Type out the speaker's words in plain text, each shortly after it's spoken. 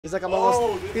He's like, I'm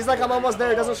almost there.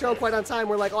 He doesn't show up quite on time.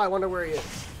 We're like, oh, I wonder where he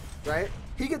is, right?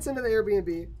 He gets into the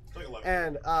Airbnb,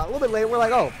 and a little bit late, we're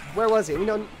like, oh, where was he? You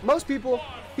know, most people,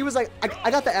 he was like,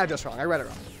 I got the address wrong. I read it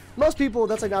wrong. Most people,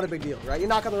 that's like not a big deal, right? You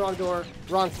knock on the wrong door,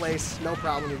 wrong place, no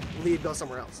problem. You leave, go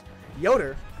somewhere else.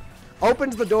 Yoder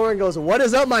opens the door and goes, what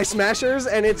is up, my smashers?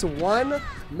 And it's one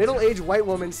middle-aged white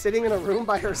woman sitting in a room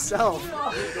by herself.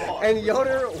 And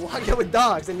Yoder, with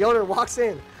dogs, and Yoder walks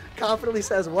in, confidently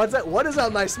says, what is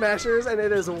up, my smashers? And it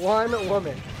is one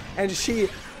woman. And she,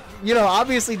 you know,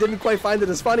 obviously didn't quite find it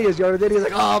as funny as Yoder did. He's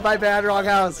like, oh, my bad, wrong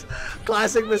house.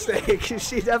 Classic mistake.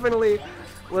 She definitely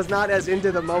was not as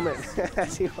into the moment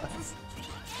as he was.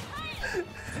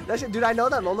 That shit, dude, I know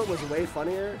that moment was way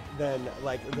funnier than,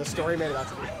 like, the story made it out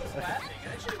to be.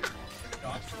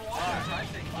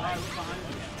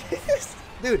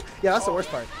 Dude, yeah, that's the worst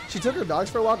part. She took her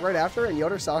dogs for a walk right after, and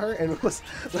Yoder saw her and was,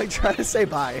 like, trying to say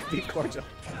bye and be cordial.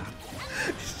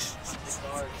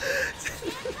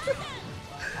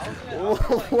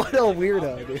 What a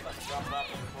weirdo, dude.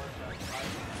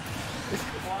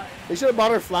 They should have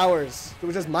bought her flowers. It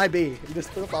was just my bee. You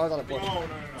just put the flowers on a porch.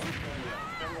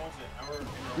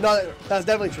 No, that's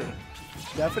definitely true.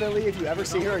 Definitely, if you ever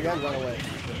see her again, run away.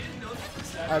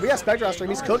 Alright, we got Spectre on stream.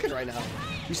 He's cooking right now.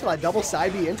 You should like double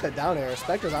side B into down air.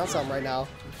 Spectre's on something right now.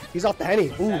 He's off the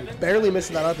henny. Ooh, barely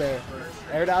missing that up air.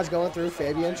 Air dodge going through.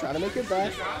 Fabian trying to make it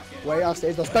back. Way off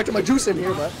stage. No Spectre, my juice in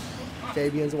here, but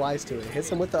Fabian's wise to it. Hits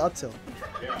him with the up tilt.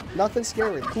 Nothing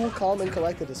scary. Cool, calm, and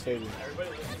collected is Fabian.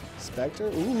 Spectre,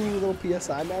 ooh, little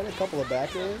PSI man. A couple of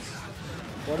back airs.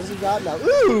 What does he got now?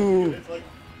 Ooh!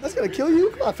 That's gonna kill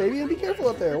you. Come on, Fabian, be careful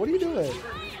up there. What are you doing?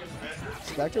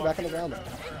 Spectre back on the ground now.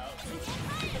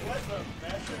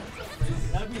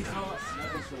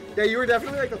 Yeah, you were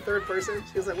definitely like the third person.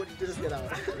 She was like, what did you just get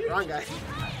out? Wrong guy.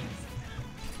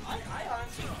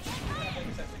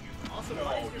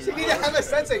 You need to have a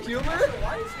sense of humor?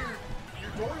 Why is your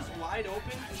doors wide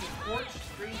open and the porch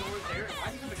screen doors there?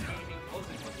 Why do you have a canopy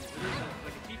closing?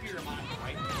 Like a keep your mind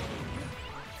right? I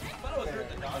thought it was heard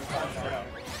the dogs start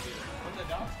barking. When the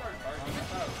dogs start barking, I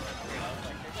thought it was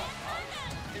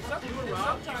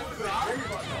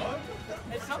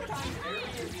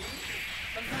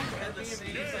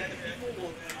Airbnb, like the people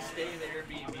will stay in the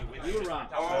Airbnb with you.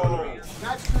 Oh,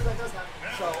 that's true. That does happen.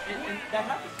 So, and that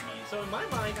happens to me. So in my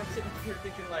mind, I'm sitting here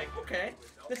thinking like, okay,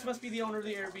 this must be the owner of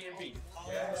the Airbnb.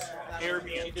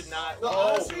 Airbnb did not.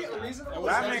 Honestly, the reason that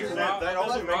makes sense. That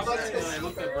also makes sense. I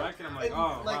looked at Bracken, I'm like,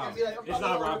 oh, wow. It's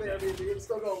not Rob. Airbnb and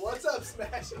still go, what's up,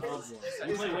 Smash?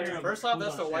 First off,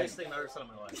 that's the whitest thing I've ever said in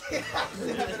my life.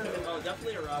 Oh,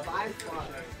 definitely a Rob. By far. No,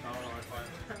 I'm fine.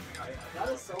 That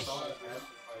is so fun, man. I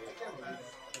can't believe it.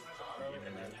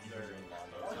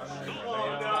 Oh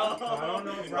no! I don't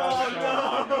know if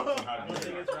Rob's I don't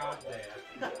think it's Rob's day.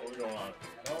 What's going on?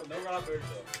 No Rob Bird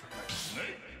though.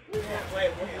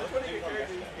 Wait, which one of your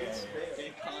characters is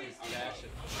Big Connie's fashion?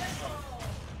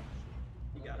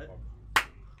 You got it.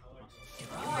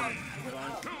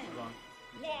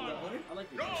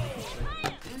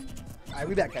 Alright,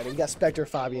 we back at it. We got Spectre,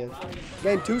 Fabian.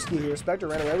 Game 2 ski here. Spectre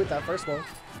ran away with that first one.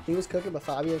 He was cooking, but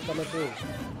Fabian coming through.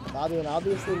 Fabian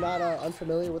obviously not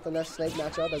unfamiliar with the Ness Snake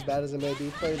matchup, as bad as it may be.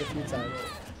 Played it a few times.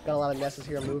 Got a lot of Nesses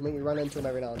here movement. You run into him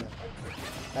every now and then.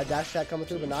 That dash attack coming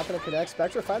through, but not going to connect.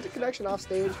 Spectre finds a connection off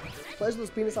stage. Plays with his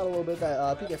penis out a little bit.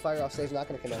 That PK Fire off stage, not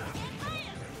going to connect.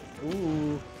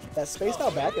 Ooh, that spaced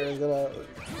out back there is going to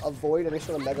avoid any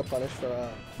sort of mega punish for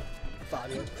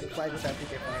Fabian. He played with that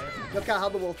PK Fire. Look how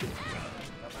the wolf. It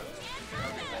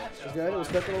was good. It was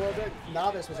cooking a little bit.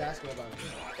 Novice was asking about it.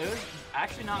 It was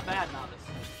actually not bad, Novice.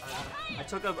 I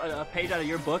took a page out of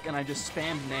your book and I just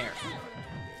spammed Nair.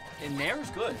 And Nair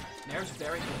is good. Nair is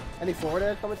very good. Any forward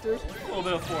air coming through? A little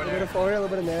bit of forward A air. little bit of forward air, a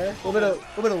little bit of Nair. A little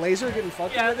bit of laser getting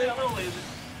funky with it. Yeah, a little laser.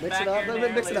 Mix it up,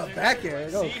 mix it up. Back air.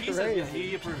 Go crazy.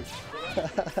 He approves.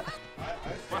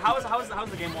 Well, how's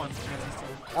the game one?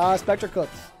 Spectre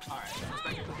cooked. Alright,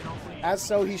 Spectre cooking hopefully. As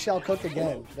so he shall cook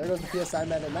again. There goes the PSI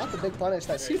man, and not the big punish.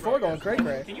 That C4 going cray.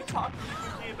 Can you talk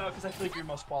quickly about, because I feel like you're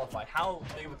most qualified, how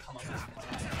they would come up with this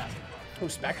fantastic play? Who,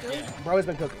 Spectre? Yeah. Bro has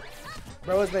been cooking.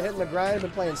 Bro has been hitting the grind,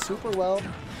 been playing super well.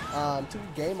 Took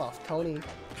a game off Tony.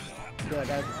 Yeah,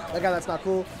 that guy that's not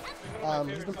cool.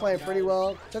 He's been playing pretty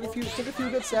well. Took a few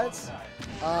good sets.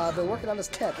 Been working on his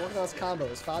tech, working on his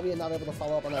combos. Fabian not able to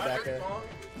follow up on that back there.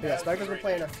 But yeah, Spectre's been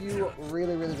playing a few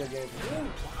really good games.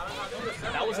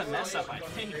 That was a mess up, I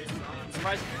think. I'm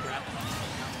surprised you grabbed it.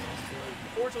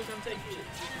 Forge was going to take it.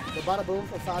 The bada boom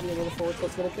from Fabian with the forward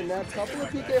tilt's going to connect. Couple of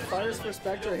PK fires for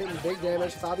Spectre hitting big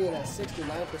damage. Fabian at 69%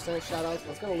 shoutouts, but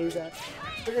it's going to lose that.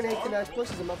 The grenade connects,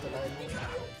 pushes him up to 90.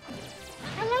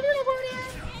 I love you, Labornia!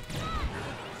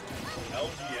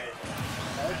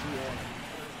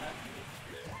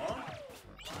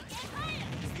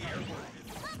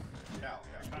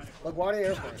 LaGuardia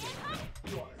airport.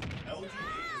 LGA is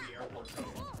the airport code.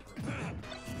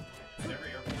 And every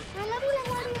airport. I love you,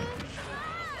 LaGuardia.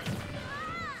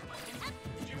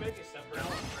 Did you make a separate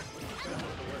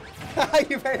one?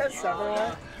 You made a separate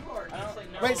one?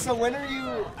 Wait, so when are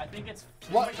you? I think it's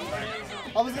What?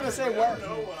 I was gonna say what?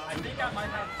 I think I might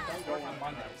have don't work on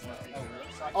Mondays.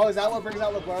 Oh, is that what brings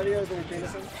out LaGuardia? Is when we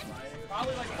finish him?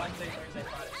 Probably like Wednesday, Thursday,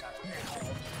 Friday, Saturday.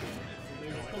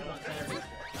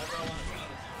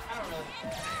 I don't know.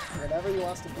 Whenever he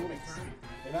wants to Phoenix.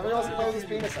 Whenever he wants to play with his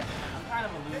penis out. I'm kind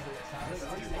of a loser.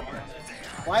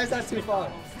 Why is that too far?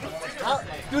 How,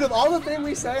 dude, of all the things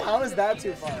we say, how is that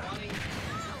too far?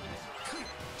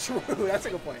 True, that's a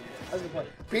good point. That's a good point.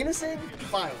 Penising,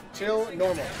 fine. Chill,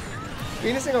 normal.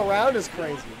 Penising around is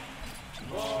crazy.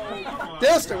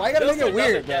 Dilster, why you gotta make it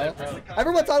weird, bro?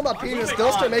 Everyone talking about penis,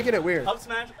 Dilster making it weird. Up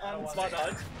smash on spot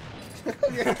dodge.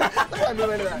 I'm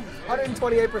moving into that.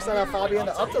 128% off Fabian.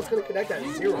 The up tilt's gonna connect at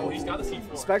 0. He's got the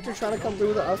C4. Spectre trying to come through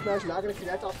with the up smash, not gonna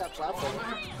connect off that platform.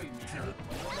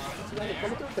 Coming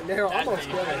through with the narrow, almost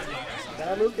killed it.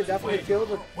 That move can definitely kill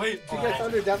with PK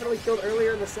Thunder, definitely killed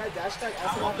earlier in the set. Dash attack,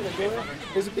 also not gonna do it.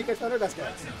 Here's a PK Thunder, that's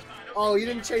good. Oh, you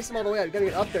didn't chase him all the way out. You gotta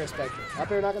get up there, Spectre. Up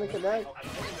there, not gonna connect.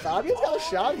 Fabian's got a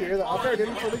shot here. The up there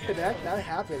didn't fully connect. That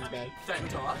happens, man.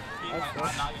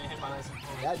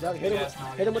 Yeah, Doug,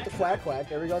 hit him with the quack quack.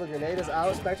 There we go. The grenade is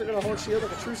out. Spectre gonna hold shield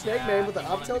like a true snake man with the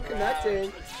up tilt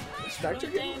connecting. Spectre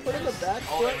getting put in the back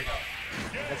foot.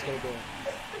 That's gonna do it.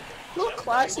 Little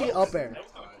classy up air.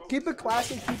 Keep it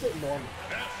classy, keep it normal.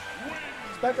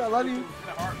 Spectre, I love you.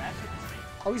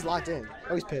 Oh, he's locked in.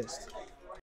 Oh, he's pissed.